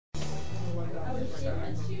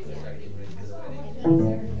That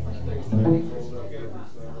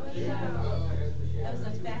was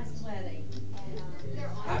a fast wedding.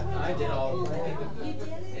 I did all of it. You did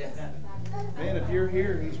it? Yeah. Man, if you're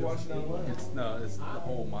here, who's watching online? It's the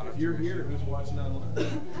whole monitor. If you're here, who's watching online?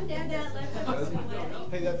 I'm down at left.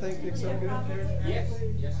 Hey, that thing picks up good there? Yes.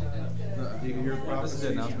 Yes, it does. You can hear This is prophecy.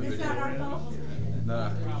 the announcement It's not our video. fault.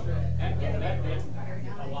 No.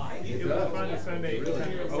 It does.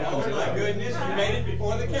 Oh my goodness, you made it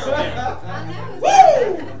before the countdown. I know. Woo!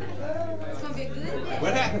 It's going to be a good day.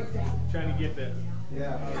 What happened? Trying to get that.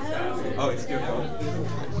 Yeah. Oh, it's still going.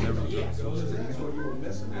 You were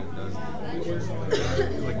missing it.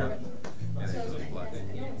 Clicker.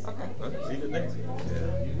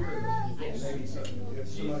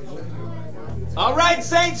 All right,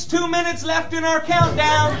 Saints, 2 minutes left in our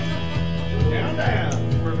countdown. Down.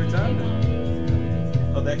 Perfect time.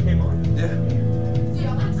 Oh, that came on. Yeah.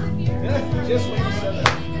 Yeah, just when you said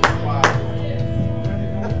that. Wow.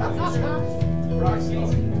 Roxy.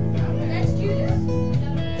 That's Judas.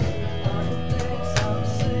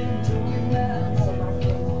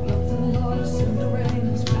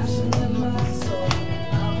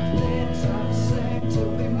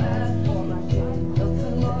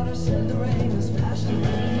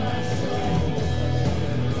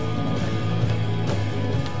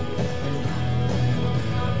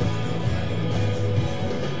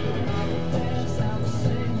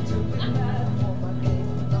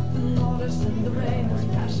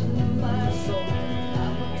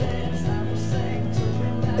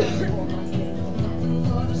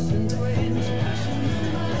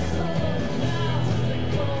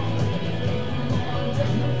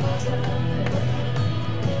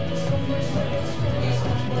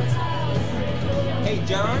 Hey,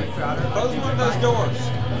 John, close one of those doors.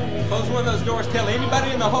 Close one of those doors. Tell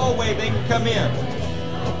anybody in the hallway they can come in.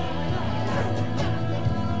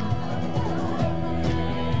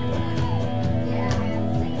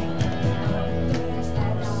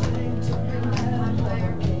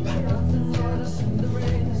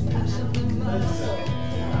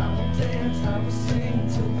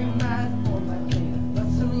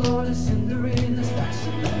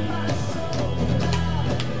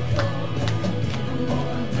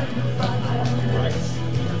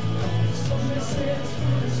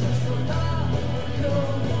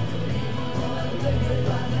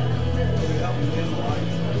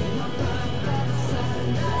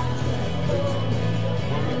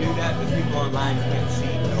 When we do that, the people online can't see it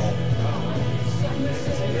at all.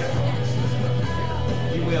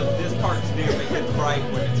 You will. This part's dim. It gets bright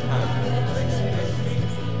when it's time.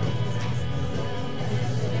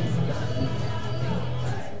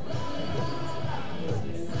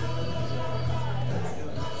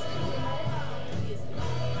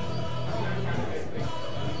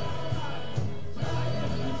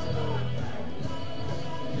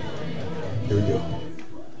 Here we go.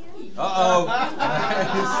 Uh-oh.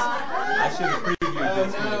 I should have previewed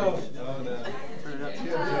this.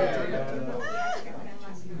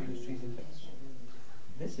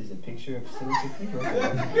 This is a picture of Silly Cathedral.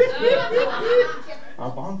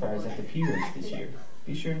 Our bonfire is at the P Roast this year.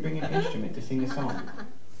 Be sure to bring an instrument to sing a song.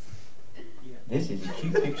 This is a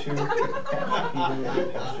cute picture of Pastor Peter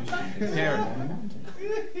and Pastor Stephen on a mountain.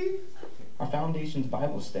 Our Foundations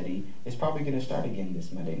Bible study is probably going to start again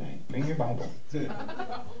this Monday night. Bring your Bible.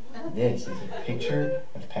 This is a picture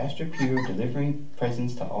of Pastor Peter delivering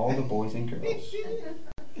presents to all the boys and girls.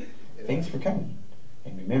 Thanks for coming.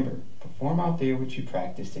 And remember, perform out there what you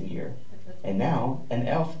practiced in here. And now, an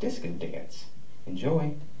elf disco dance.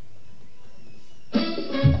 Enjoy.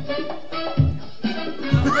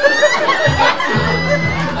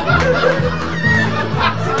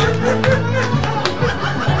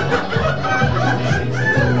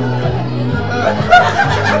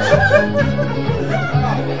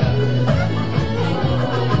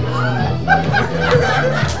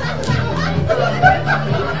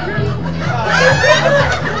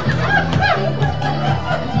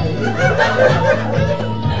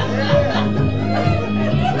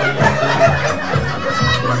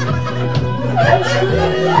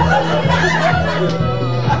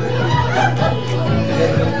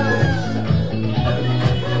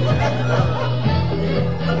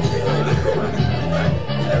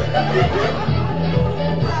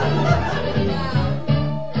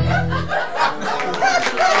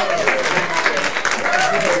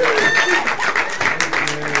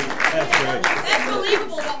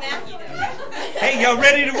 Hey, y'all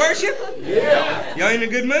ready to worship? Yeah. Y'all in a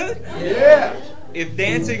good mood? Yeah. If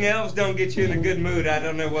dancing elves don't get you in a good mood, I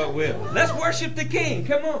don't know what will. Let's worship the King.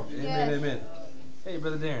 Come on. Amen, amen. Hey,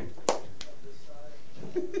 Brother Darren.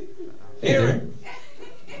 Aaron.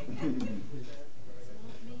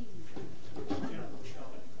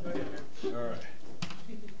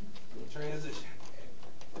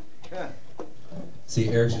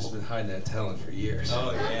 Eric's just been hiding that talent for years.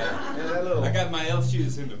 Oh, yeah. Yeah, that little. I got my elf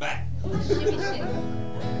shoes in the back.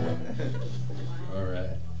 All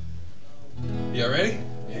right. Y'all ready?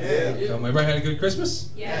 Yeah. Everybody had a good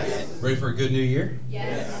Christmas? Yes. Ready for a good new year?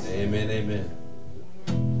 Yes. Amen, amen.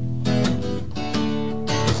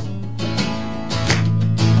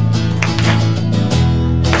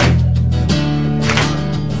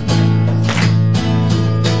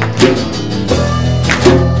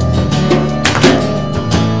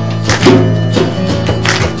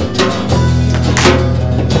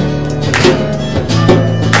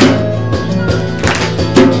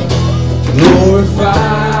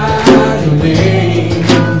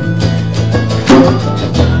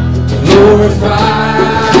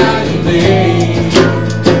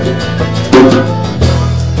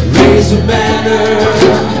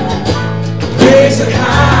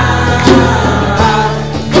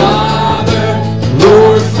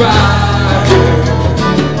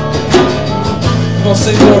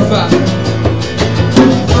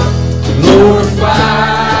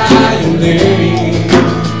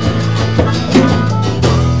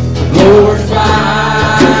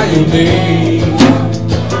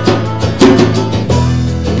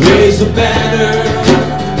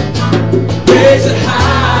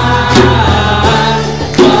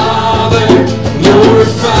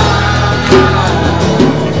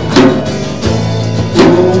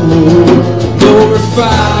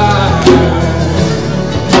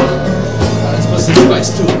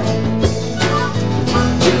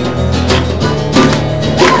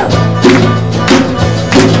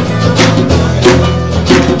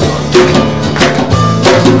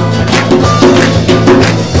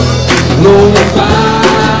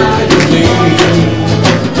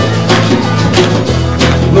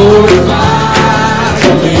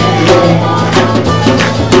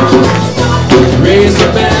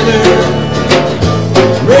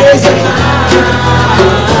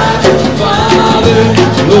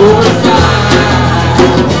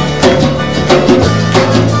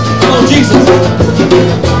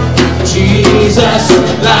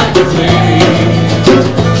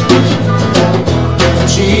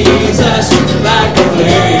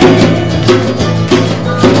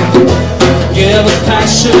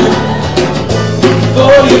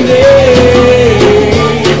 Hallelujah.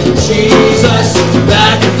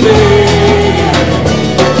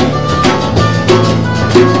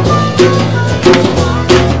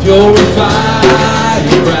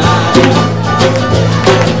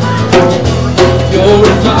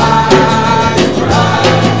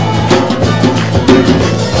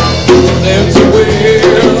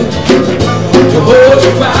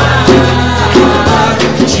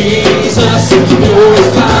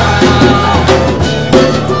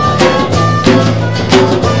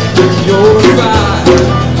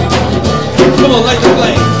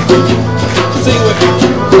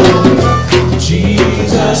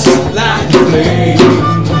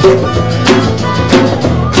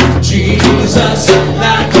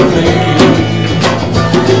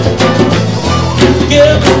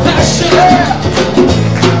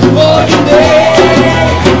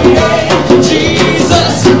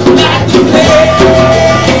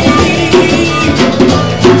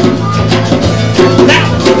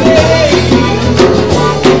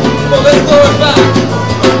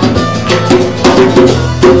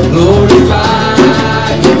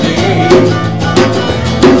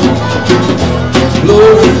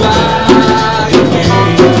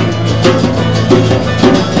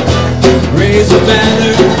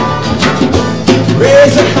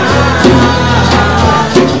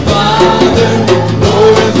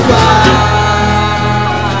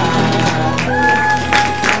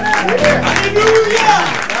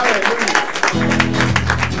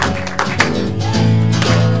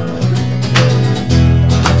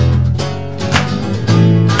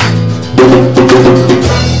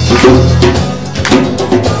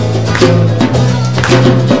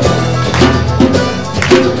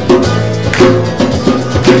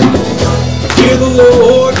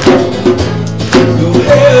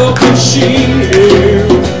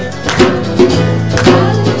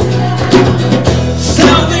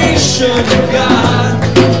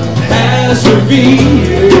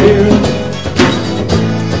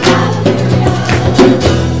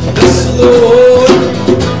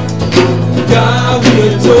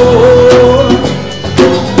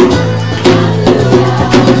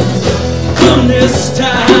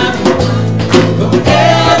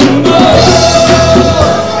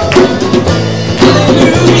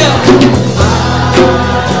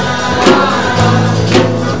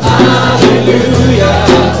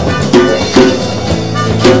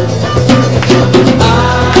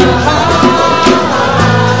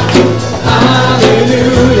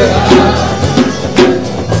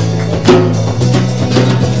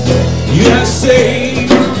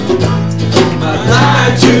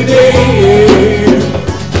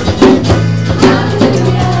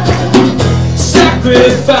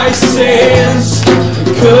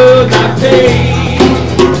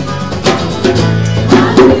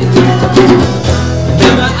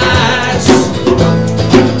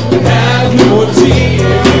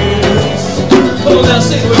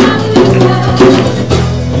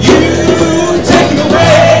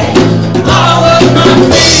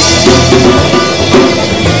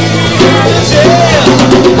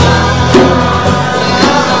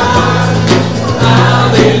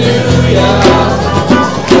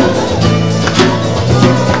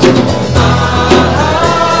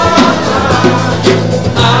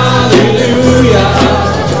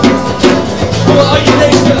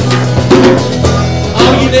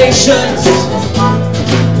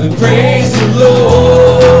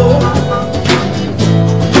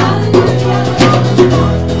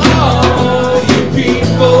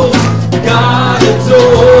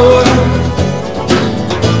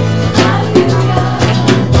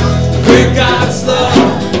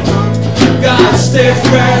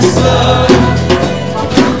 steadfast love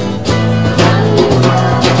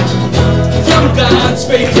from God's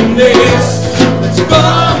faithfulness that's from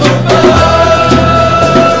above.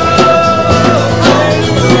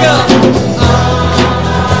 Hallelujah.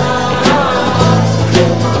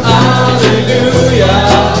 Hallelujah.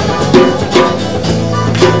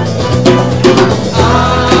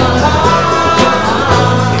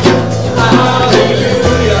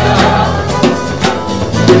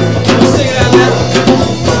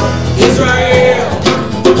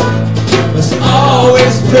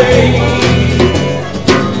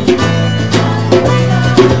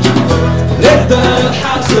 Let the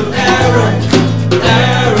house of Aaron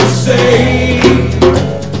say.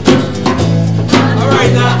 All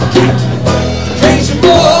right now, raise your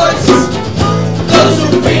voice, those who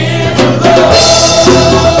fear the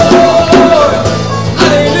Lord.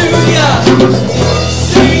 Hallelujah.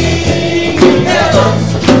 Sing in heavens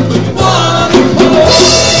with one accord.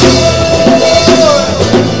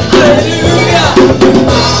 Hallelujah.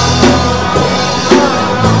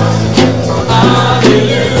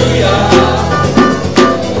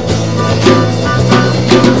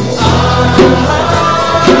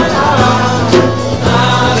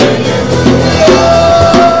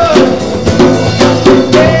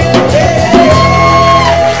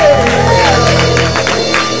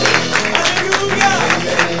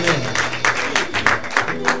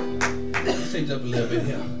 Change up a little bit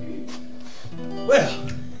here. Well,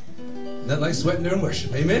 nothing like sweating during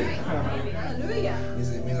worship. Amen. Hallelujah.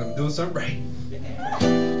 It means I'm doing something right.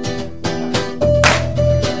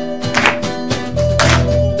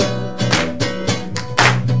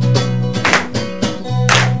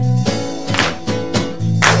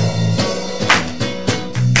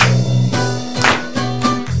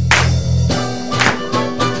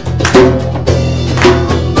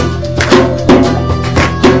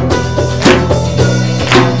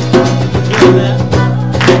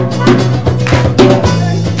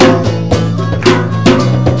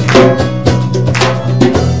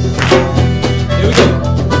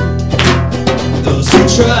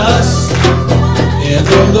 Trust in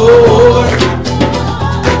the Lord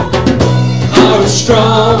are a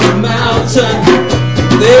strong mountain.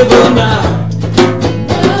 They will not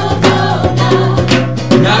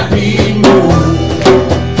be moved.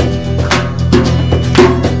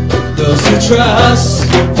 Those who trust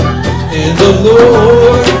in the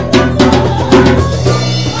Lord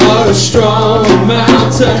are a strong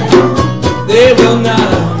mountain. They will not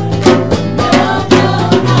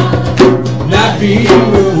be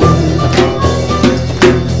moved.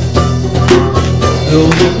 Though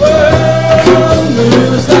the world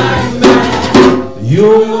moves like mad,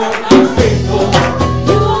 you're not faithful.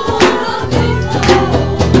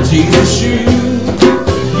 Jesus,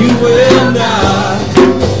 you will not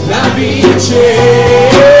be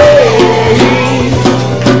changed.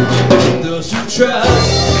 Those who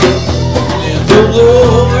trust in the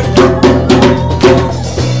Lord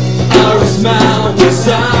are as Mount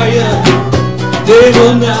Zion. They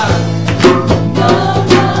will not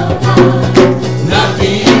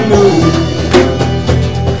be moved.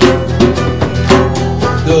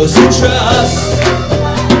 Those who trust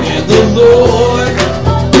in the Lord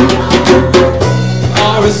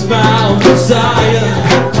are as Mount Zion.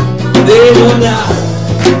 They will not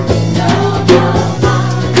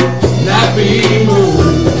be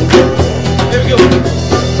moved. Here we go.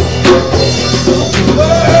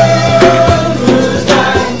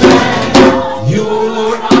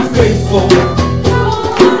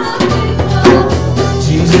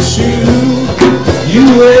 You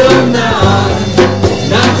will not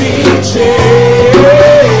be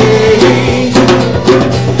changed.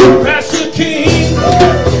 Pastor King,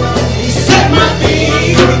 he set my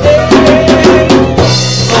feet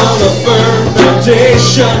on a firm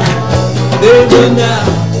foundation. They will not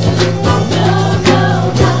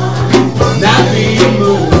be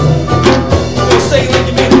moved. We'll say it like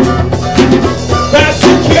you mean it.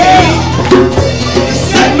 Pastor King, he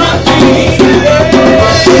set my feet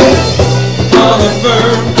on a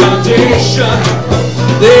firm foundation.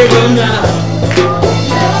 They will not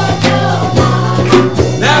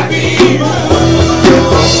be moved.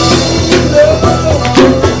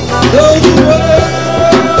 Though the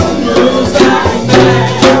world moves like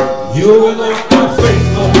that, your Lord are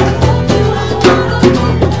faithful.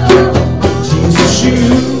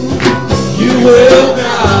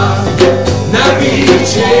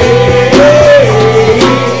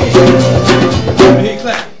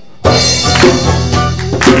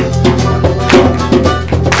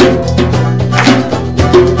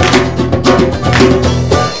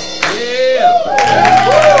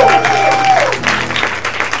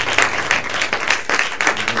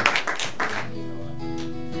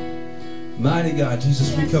 Mighty God,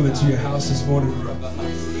 Jesus, we come into your house this morning.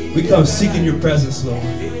 We come seeking your presence, Lord.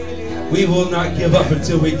 We will not give up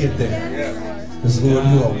until we get there. Because, Lord,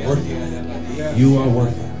 you are worth it. You are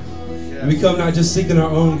worth it. And we come not just seeking our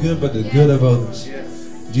own good, but the good of others.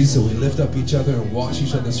 Jesus, we lift up each other and wash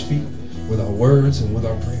each other's feet with our words and with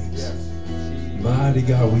our praise. Mighty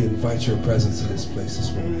God, we invite your presence in this place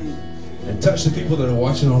this morning. And touch the people that are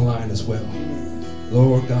watching online as well.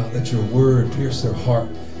 Lord God, let your word pierce their heart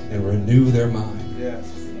and renew their mind.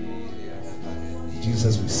 Jesus,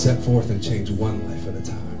 as we set forth and change one life at a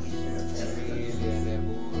time.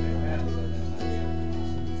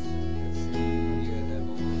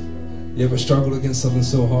 You ever struggle against something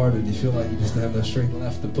so hard and you feel like you just have no strength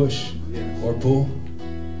left to push or pull?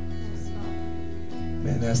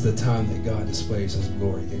 Man, that's the time that God displays his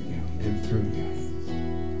glory in you and through you.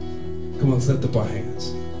 Come on, let's lift up our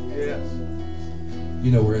hands.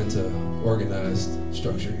 You know we're into organized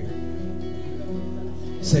structure here.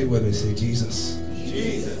 Say it with me. Say, Jesus.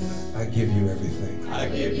 Jesus, I give you everything. I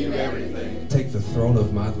give you everything. Take the throne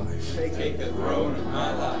of my life. Take the throne of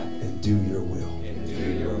my life. And do your will. And do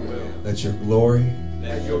your will. Let your glory.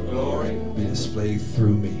 Let your glory be displayed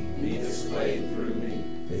through me. Be displayed through me.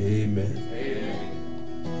 Amen. Amen.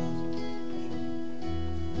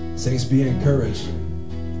 Saints, be encouraged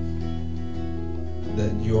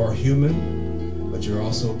that you are human, but you're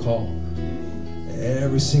also called.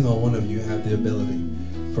 Every single one of you have the ability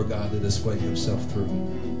for God to display himself through.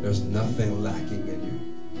 There's nothing lacking in you,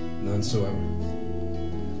 none so ever.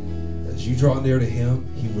 As you draw near to him,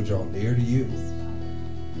 he will draw near to you.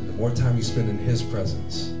 And the more time you spend in his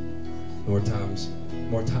presence, the more time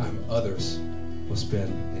others will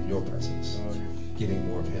spend in your presence, getting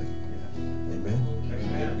more of him. Amen.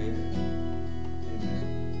 Amen.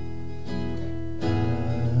 I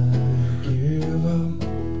give up.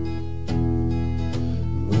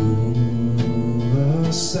 Move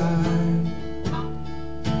aside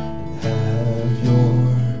and have your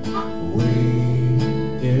way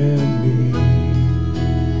in me.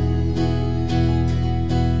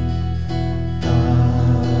 I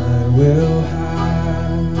will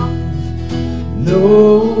have no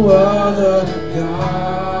other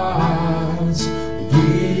gods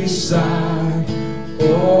beside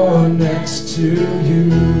or next to you.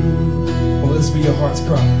 Well, let's be your heart's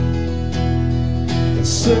cry. And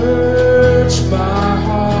search my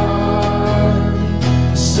heart,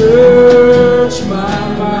 search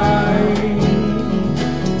my mind.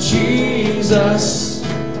 Jesus,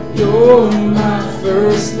 you're my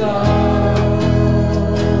first love.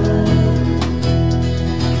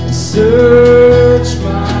 And search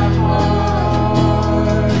my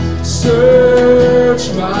heart, search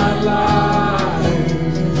my life.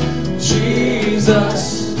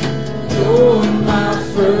 Jesus, you're my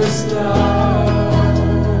first love.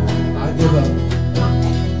 I give up.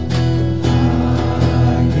 I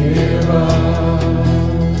give up.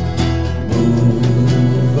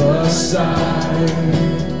 Move aside.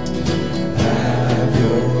 Have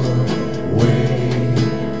your way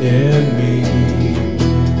in me.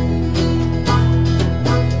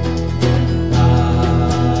 I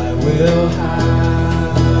will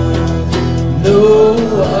have no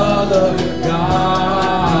other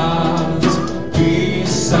gods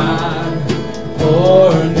beside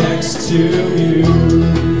or next to you.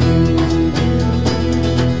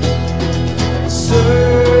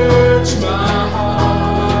 Search my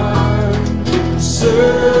heart,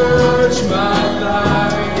 search my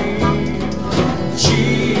life.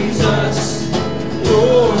 Jesus,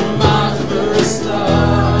 you're my first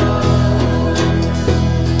love.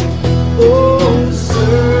 Oh,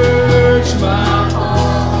 search my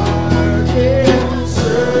heart, yeah,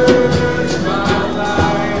 search my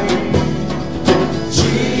life.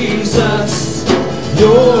 Jesus,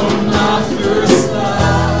 you're my first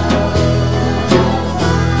love.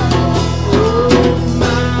 Oh,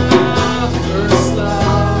 my first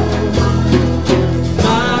love,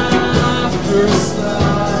 my first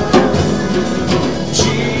love.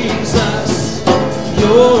 Jesus,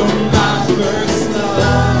 you're my first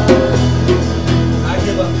love. I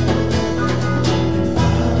give up. I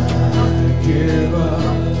give up.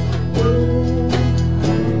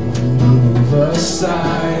 Move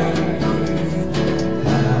aside.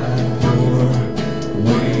 Have your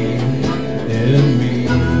way in me.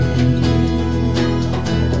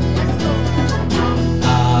 I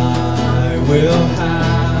will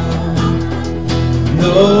have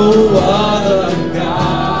no other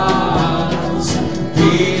gods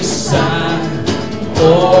beside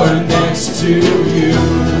or next to you.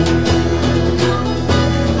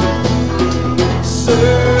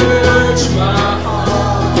 Search my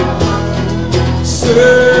heart,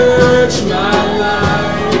 search my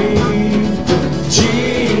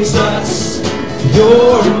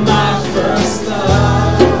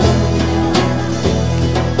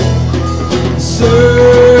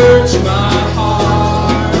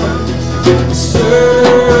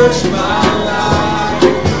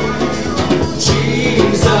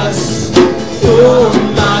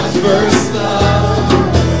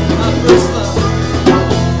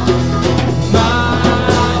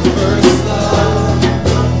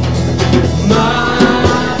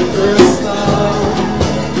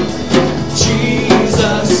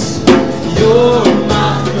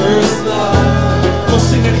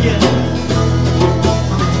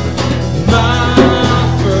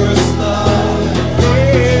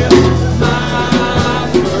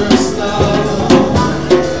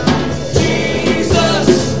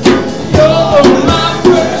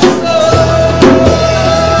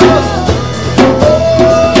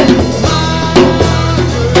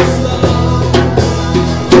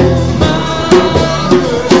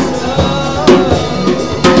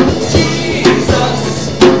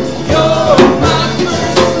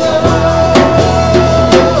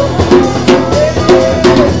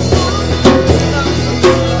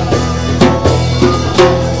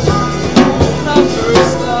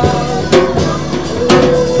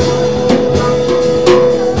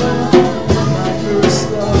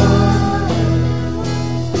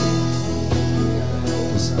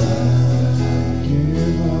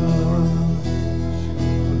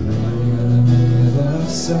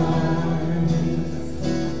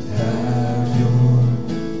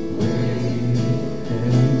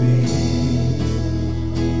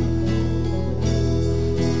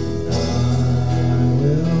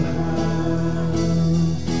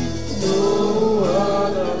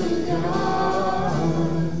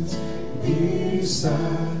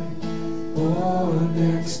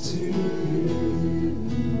next to you.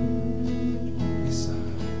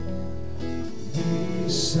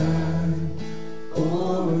 Beside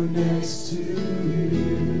or next to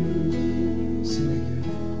you. Sing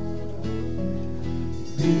again.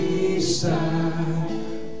 Beside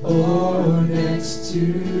or next to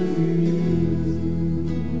you.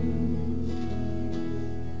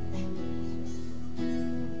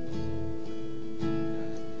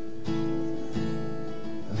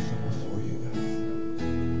 Nothing before you, God.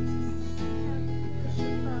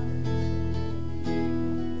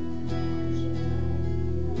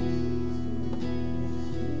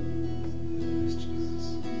 Yes, Jesus.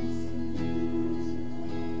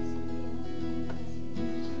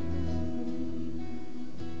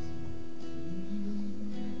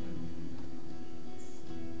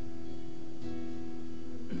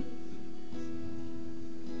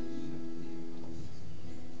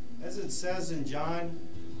 As it says in John,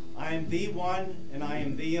 I am the one and I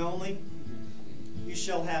am the only. You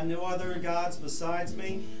shall have no other gods besides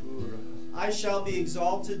me. I shall be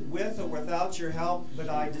exalted with or without your help, but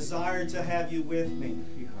I desire to have you with me.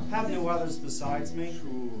 Have no others besides me.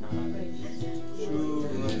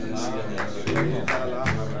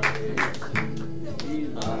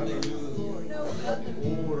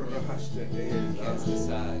 Cast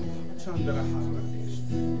aside.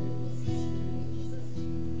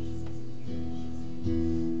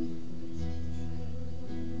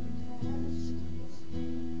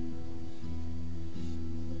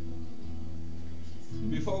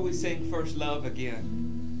 Before we sing First Love again,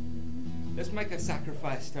 let's make a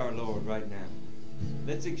sacrifice to our Lord right now.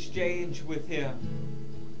 Let's exchange with Him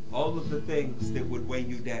all of the things that would weigh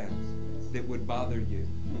you down, that would bother you.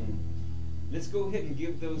 Let's go ahead and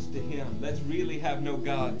give those to Him. Let's really have no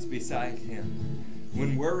gods beside Him.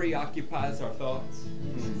 When worry occupies our thoughts,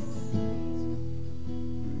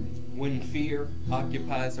 when fear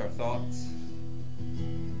occupies our thoughts,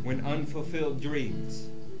 when unfulfilled dreams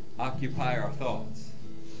occupy our thoughts,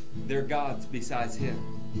 they're gods besides Him.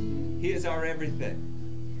 He is our everything.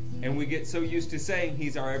 And we get so used to saying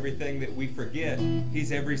He's our everything that we forget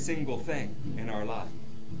He's every single thing in our life.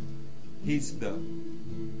 He's the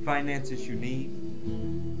finances you need.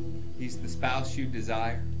 He's the spouse you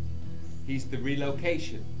desire. He's the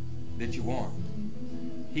relocation that you want.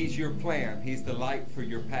 He's your plan. He's the light for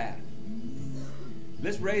your path.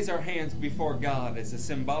 Let's raise our hands before God as a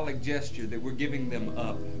symbolic gesture that we're giving them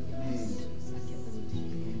up.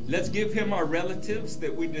 Let's give Him our relatives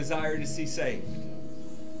that we desire to see saved.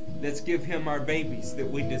 Let's give Him our babies that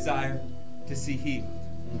we desire to see healed.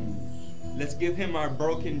 Let's give Him our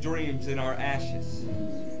broken dreams and our ashes.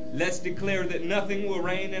 Let's declare that nothing will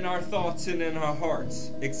reign in our thoughts and in our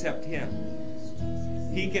hearts except Him.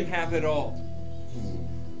 He can have it all.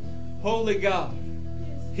 Holy God,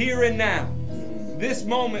 here and now, this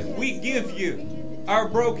moment, we give you our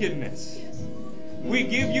brokenness. We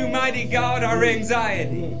give you, mighty God, our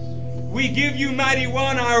anxiety. We give you, mighty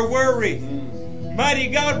one, our worry. Mighty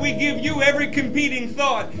God, we give you every competing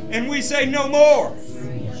thought, and we say no more.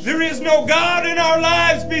 There is no God in our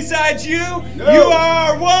lives besides you. No. You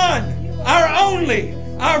are our one, our only,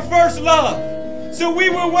 our first love. So we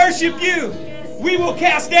will worship you. We will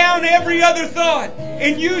cast down every other thought,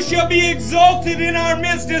 and you shall be exalted in our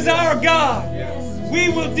midst as our God. We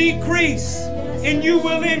will decrease, and you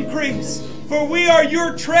will increase. For we are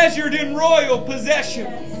your treasured and royal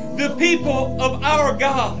possession, the people of our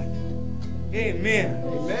God. Amen.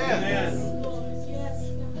 Amen.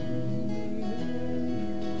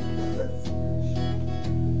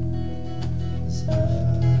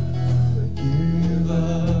 Give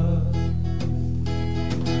up,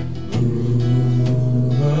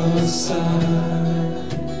 move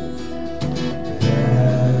aside,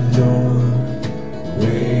 have your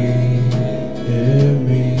way in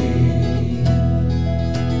me.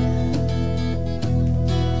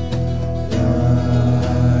 I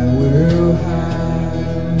will have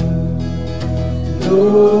no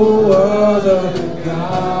other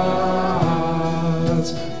gods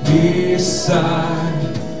beside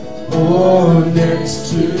or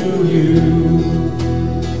next to you.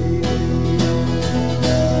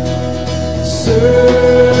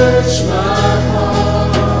 Search my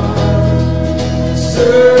heart,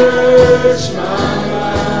 search my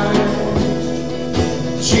mind.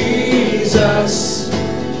 Jesus,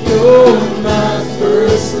 you're my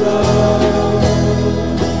first love.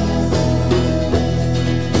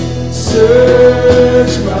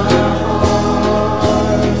 Search my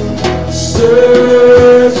heart,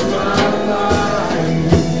 search my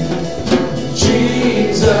life.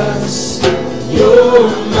 Jesus, you're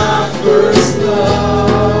my first love.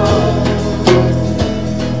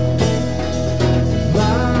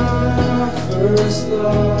 first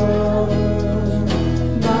love,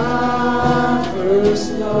 my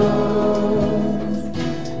first love.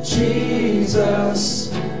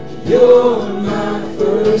 Jesus, you're my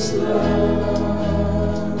first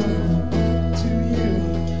love. To you,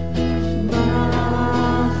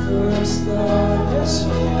 my first love. Yes,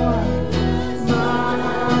 you are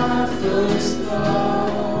my first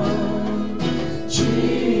love.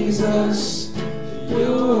 Jesus,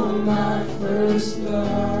 you're my first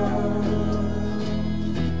love.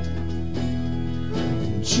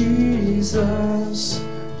 Jesus,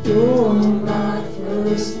 you're my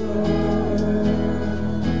first love.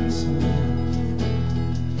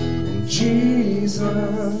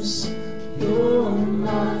 Jesus, you're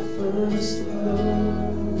my first love.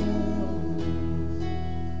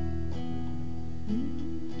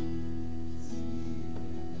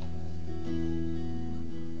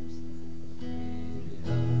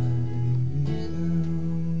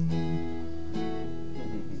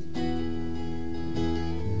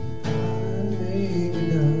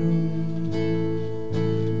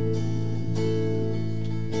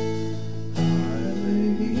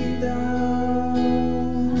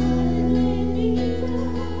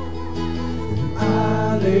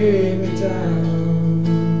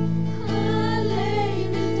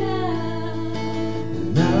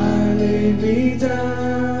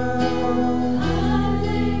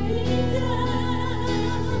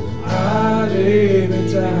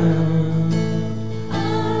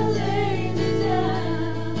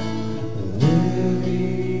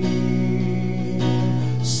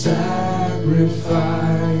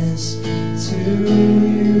 Sacrifice to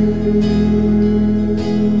you,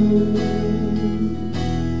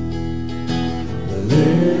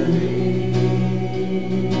 living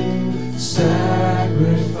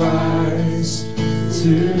sacrifice to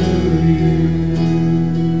you.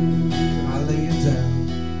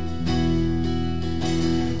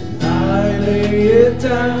 I lay it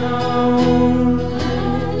down,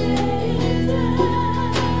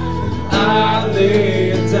 I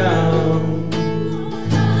lay it down,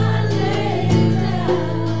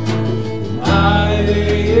 I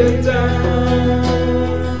lay it down.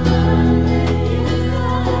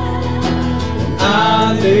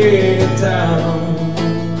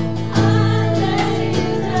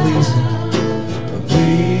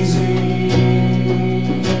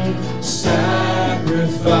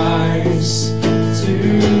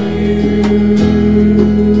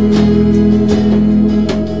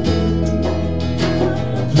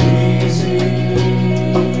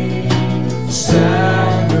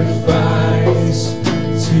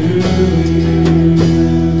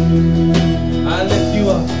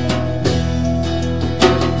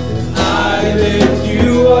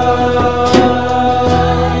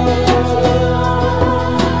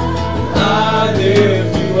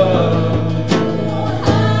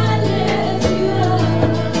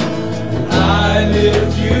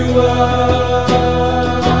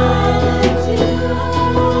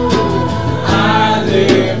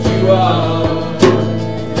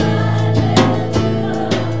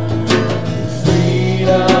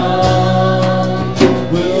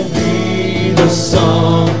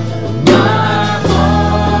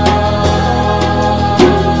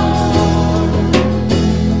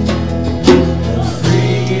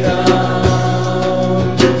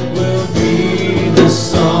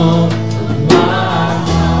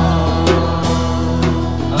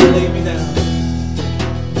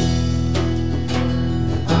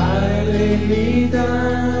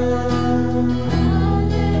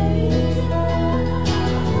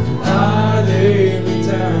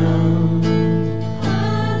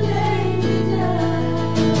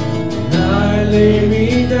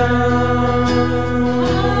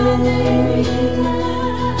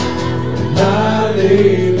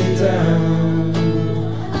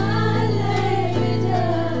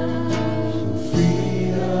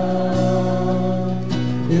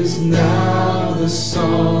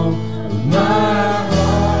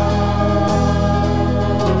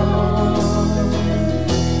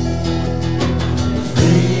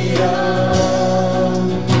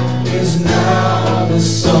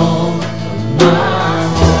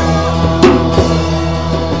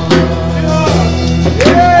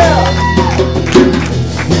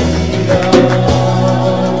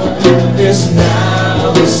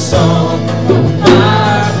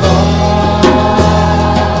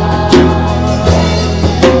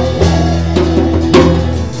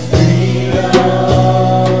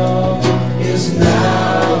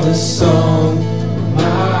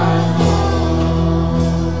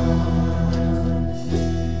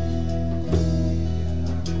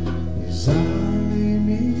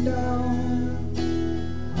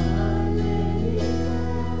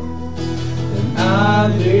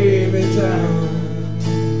 lay me down.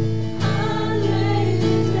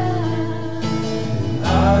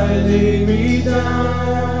 I lay me down.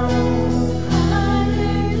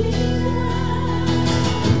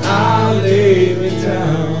 I lay me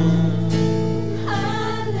down.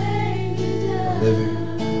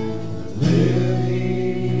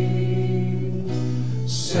 Living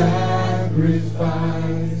sacrifice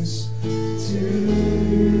to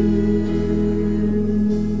you.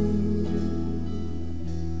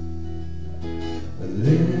 A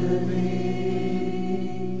living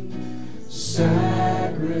sacrifice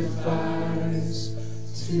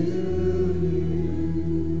to you.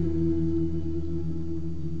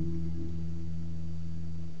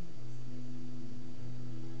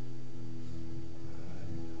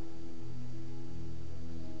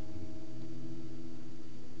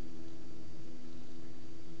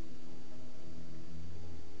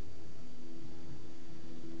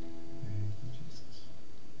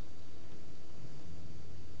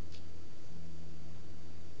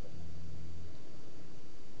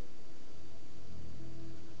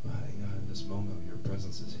 This moment, your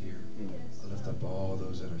presence is here. I lift up all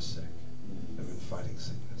those that are sick, that have been fighting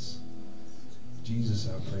sickness. Jesus,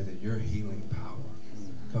 I pray that your healing power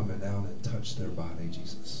coming down and touch their body,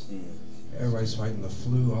 Jesus. Everybody's fighting the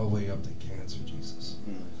flu all the way up to cancer, Jesus.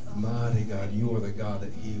 Mighty God, you are the God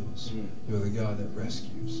that heals. You are the God that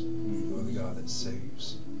rescues. You are the God that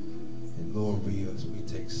saves. And Lord, we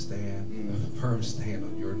take stand, a firm stand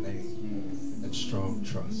on your name and strong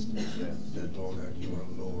trust that, Lord God, you are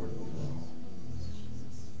Lord over all.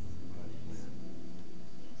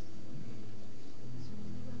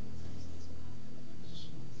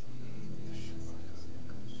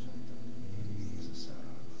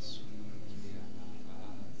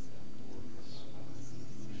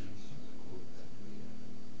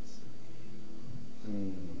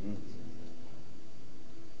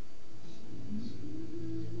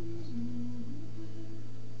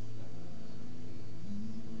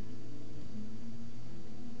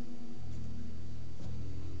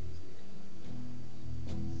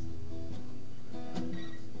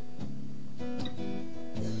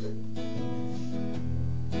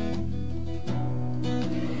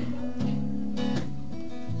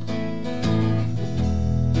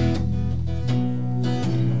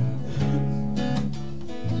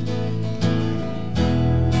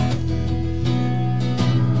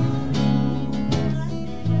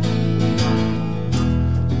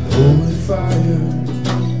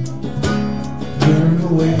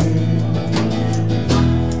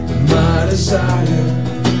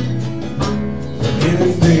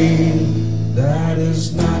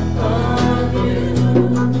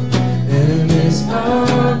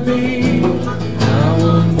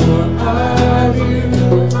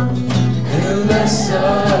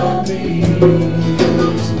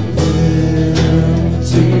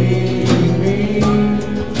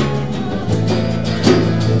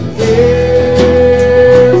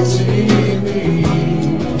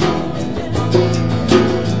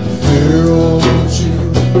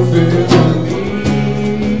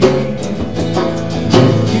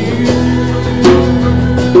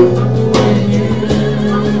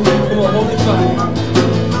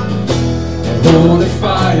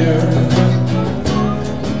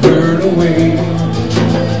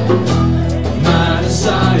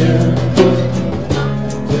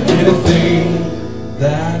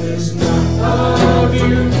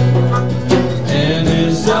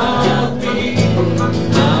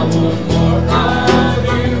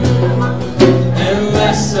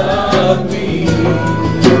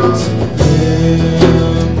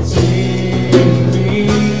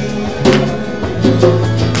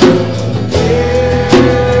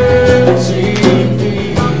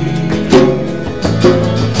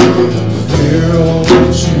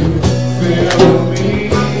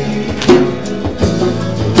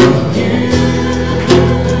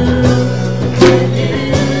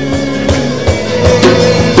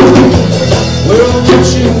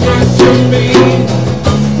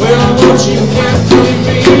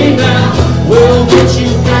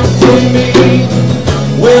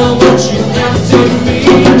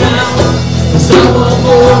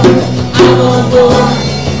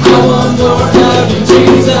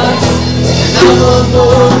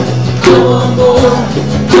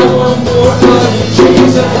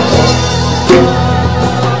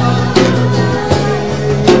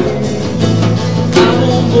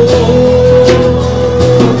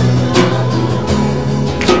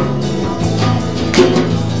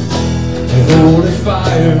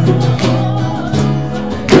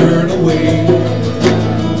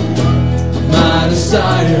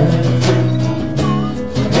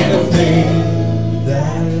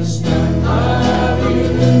 that is not of you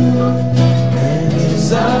and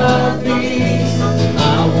is of me. I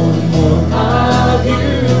want more of you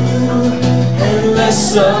and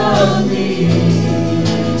less of me.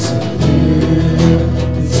 So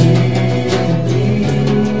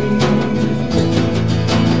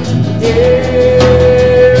empty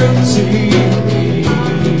me.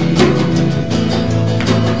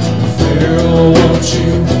 Pharaoh, won't you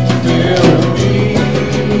fill me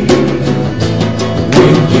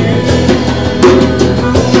with you?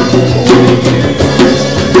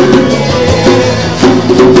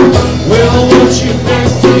 Well, won't you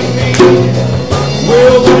empty me?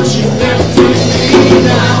 Well, won't you empty me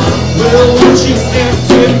now? Well, won't you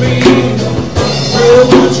empty me? Well,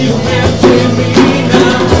 won't you empty me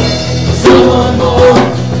now? 'Cause I want more,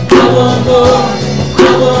 I want more,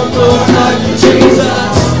 I want more of you,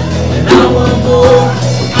 Jesus. And I want more,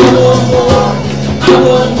 I want more, I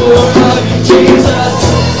want more of you, Jesus.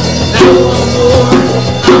 And I want more,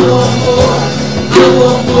 I want more, I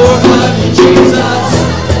want more of you, Jesus.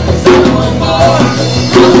 'Cause I want more,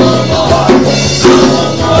 I want more, I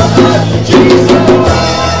want more of you, Jesus.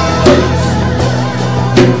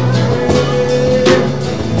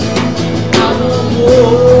 I want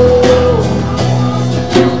more.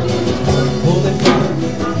 Holy fire,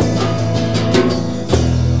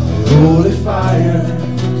 holy fire,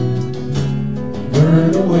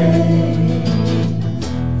 burn away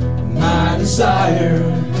my desire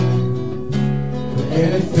for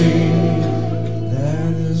anything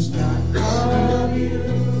that is not of you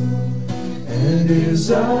and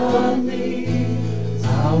is of me. I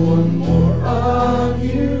want more of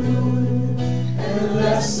you and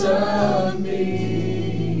less of me.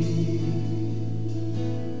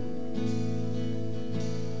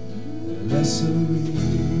 Less of me.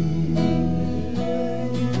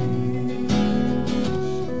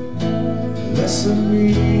 Less of me.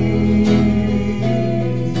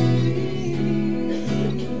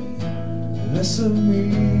 Less of me.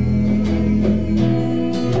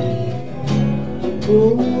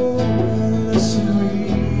 Oh, less of me.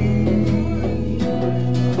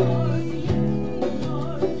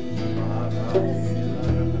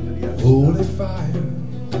 Holy fire,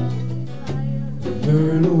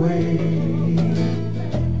 burn away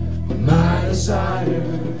my desire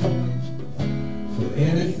for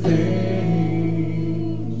anything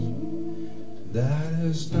that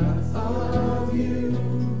is not of you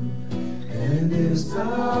and is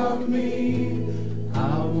of me. I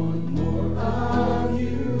want more of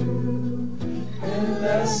you and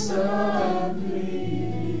less of me.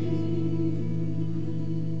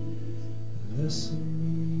 Less of me.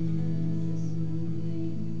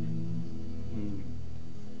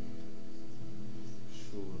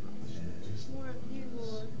 More of you,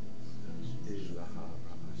 Lord.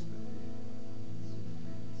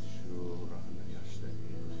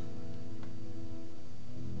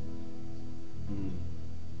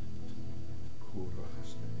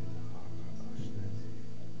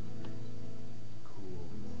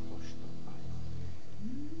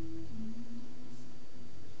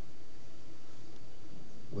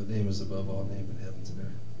 What name is above all name in heavens and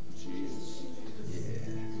earth? Jesus. Yeah.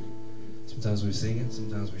 Sometimes we sing it,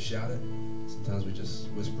 sometimes we shout it, sometimes we just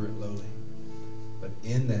whisper it lowly. But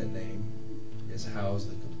in that name is housed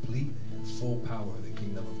the complete and full power of the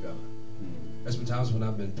kingdom of God. There's been times when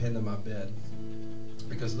I've been pinned in my bed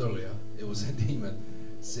because literally it was a demon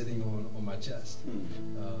sitting on my chest.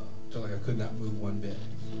 Felt like I could not move one bit.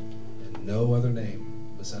 And no other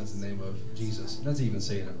name besides the name of Jesus. And that's even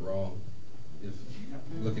saying it wrong if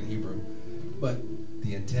you look in Hebrew. But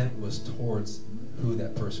the intent was towards who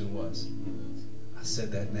that person was. I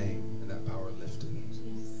said that name and that power lifted.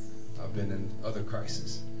 I've been in other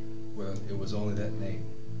crises where it was only that name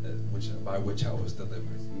by which I was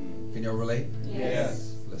delivered. Can y'all relate?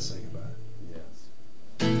 Yes. Let's sing about it. Yes.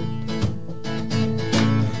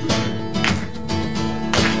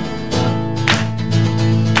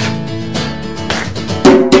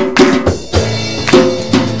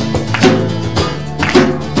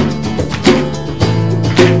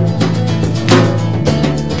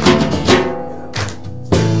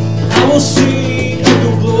 I will sing of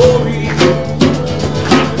your glory.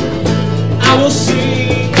 I will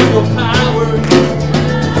sing of your power.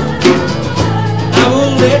 I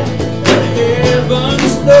will let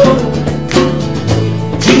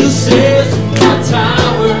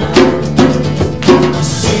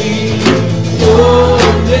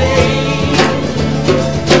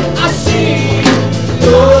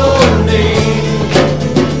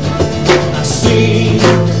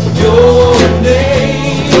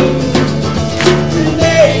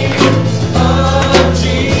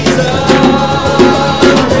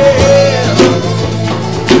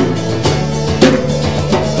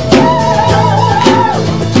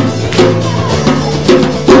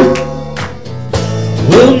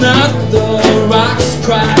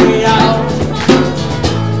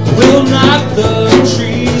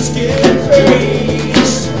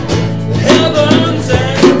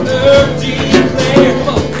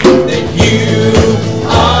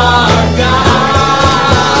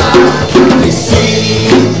God.